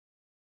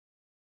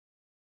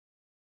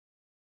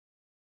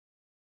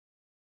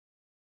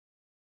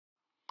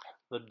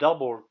The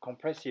double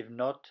compressive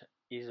knot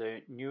is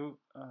a new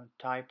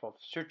type of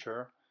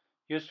suture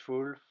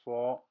useful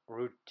for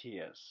root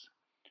tears.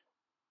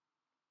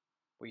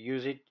 We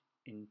use it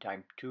in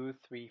type 2,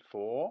 3,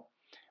 4.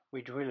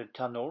 We drill a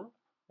tunnel,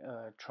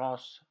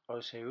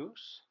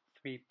 transosseous,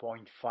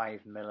 3.5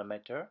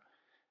 mm,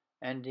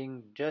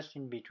 ending just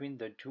in between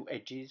the two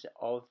edges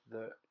of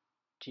the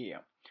tear.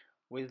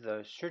 With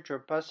the suture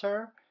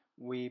passer,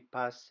 we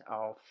pass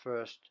our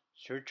first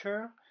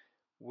suture.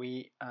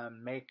 We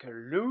make a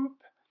loop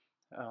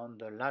on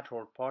the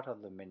lateral part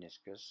of the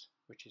meniscus,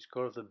 which is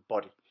called the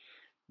body.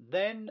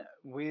 Then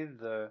with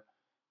the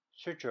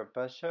suture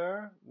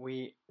passer,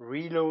 we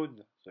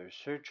reload the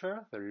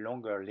suture, the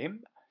longer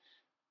limb,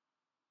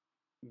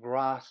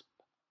 grasp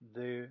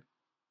the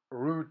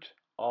root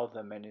of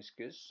the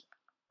meniscus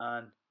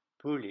and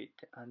pull it,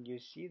 and you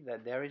see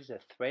that there is a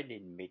thread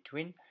in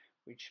between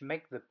which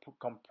makes the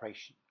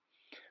compression.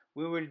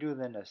 We will do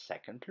then a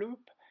second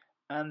loop,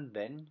 and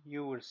then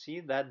you will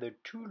see that the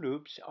two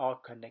loops are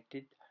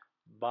connected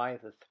by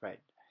the thread,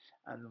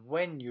 and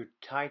when you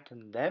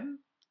tighten them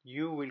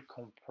you will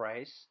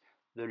compress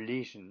the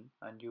lesion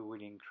and you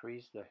will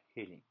increase the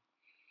healing.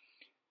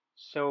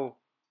 So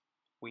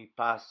we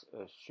pass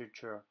a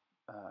suture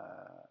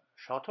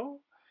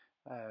shuttle.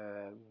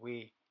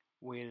 We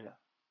will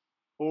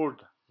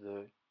hold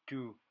the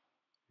two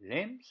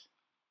limbs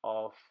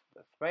of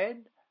the thread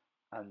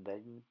and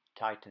then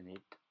tighten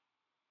it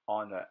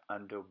on an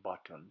under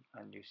button,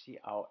 and you see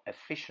how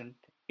efficient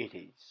it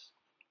is.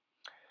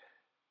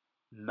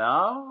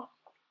 Now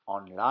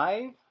on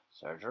live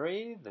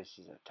surgery, this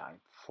is a type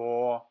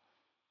 4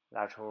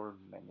 lateral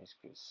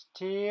meniscus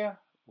tear.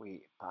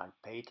 We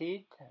palpate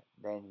it,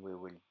 then we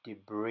will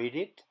debride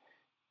it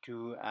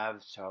to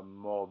have some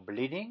more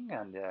bleeding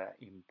and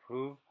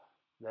improve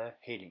the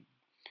healing.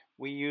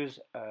 We use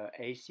an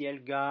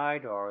ACL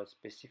guide or a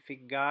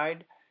specific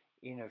guide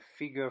in a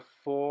figure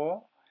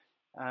 4,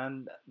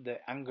 and the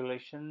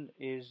angulation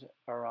is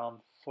around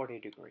 40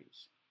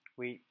 degrees.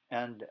 We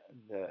end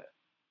the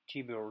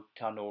tibial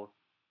tunnel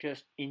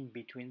just in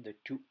between the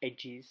two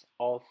edges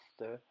of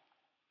the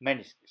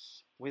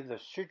meniscus. With the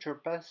suture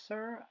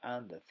passer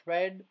and the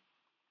thread,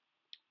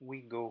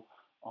 we go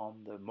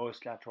on the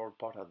most lateral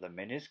part of the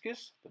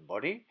meniscus, the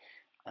body,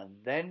 and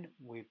then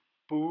we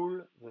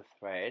pull the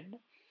thread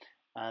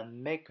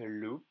and make a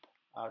loop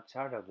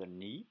outside of the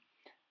knee,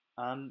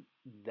 and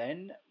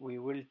then we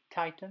will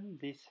tighten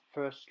this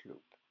first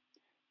loop.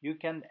 You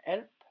can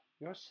help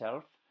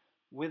yourself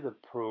with a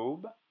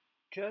probe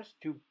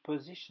just to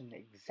position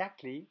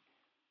exactly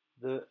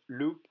the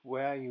loop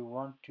where you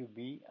want to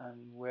be and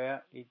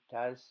where it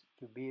has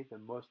to be the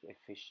most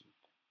efficient.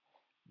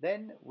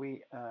 Then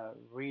we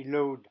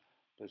reload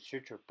the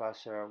suture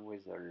passer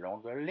with a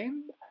longer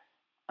limb,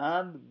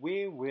 and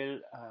we will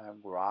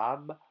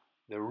grab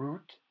the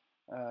root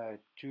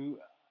to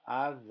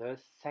have the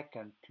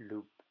second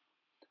loop.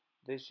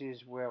 This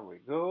is where we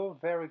go,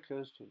 very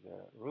close to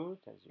the root,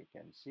 as you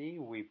can see.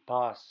 We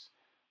pass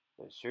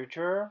the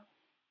suture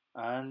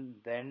and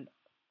then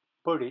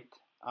pull it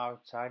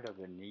outside of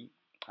the knee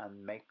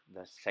and make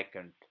the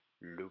second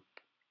loop.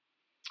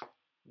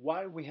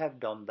 While we have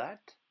done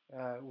that,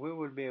 we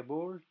will be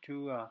able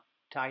to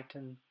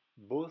tighten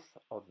both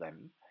of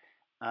them,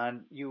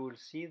 and you will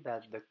see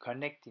that the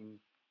connecting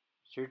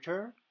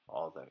suture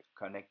or the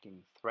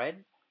connecting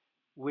thread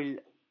will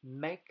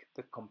make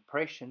the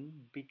compression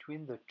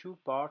between the two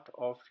parts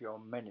of your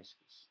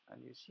meniscus,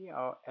 and you see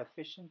how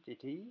efficient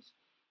it is.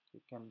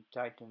 You can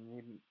tighten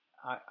it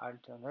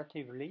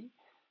alternatively,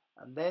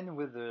 and then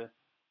with the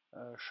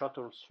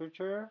shuttle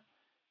suture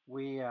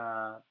we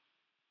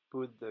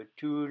put the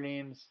two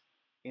limbs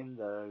in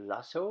the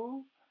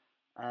lasso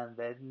and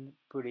then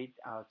put it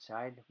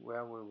outside,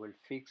 where we will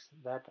fix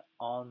that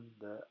on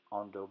the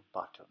under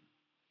button.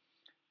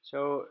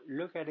 So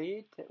look at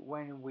it.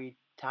 When we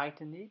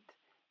tighten it,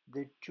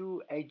 the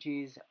two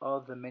edges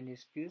of the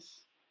meniscus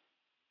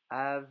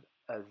have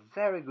a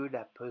very good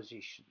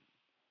apposition,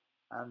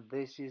 and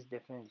this is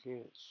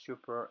definitely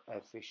super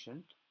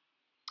efficient.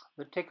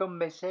 The take-home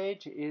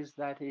message is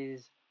that it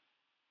is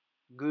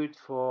good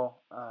for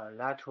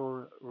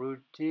lateral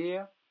root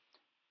tear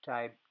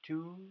type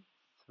 2,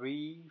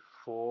 3,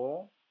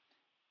 4.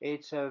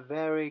 It's a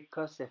very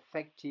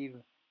cost-effective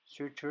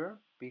suture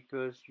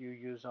because you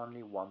use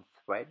only one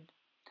thread.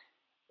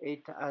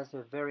 It has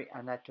a very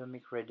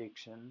anatomic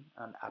reduction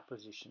and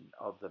apposition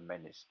of the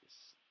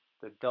meniscus,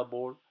 the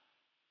double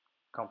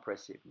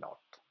compressive knot.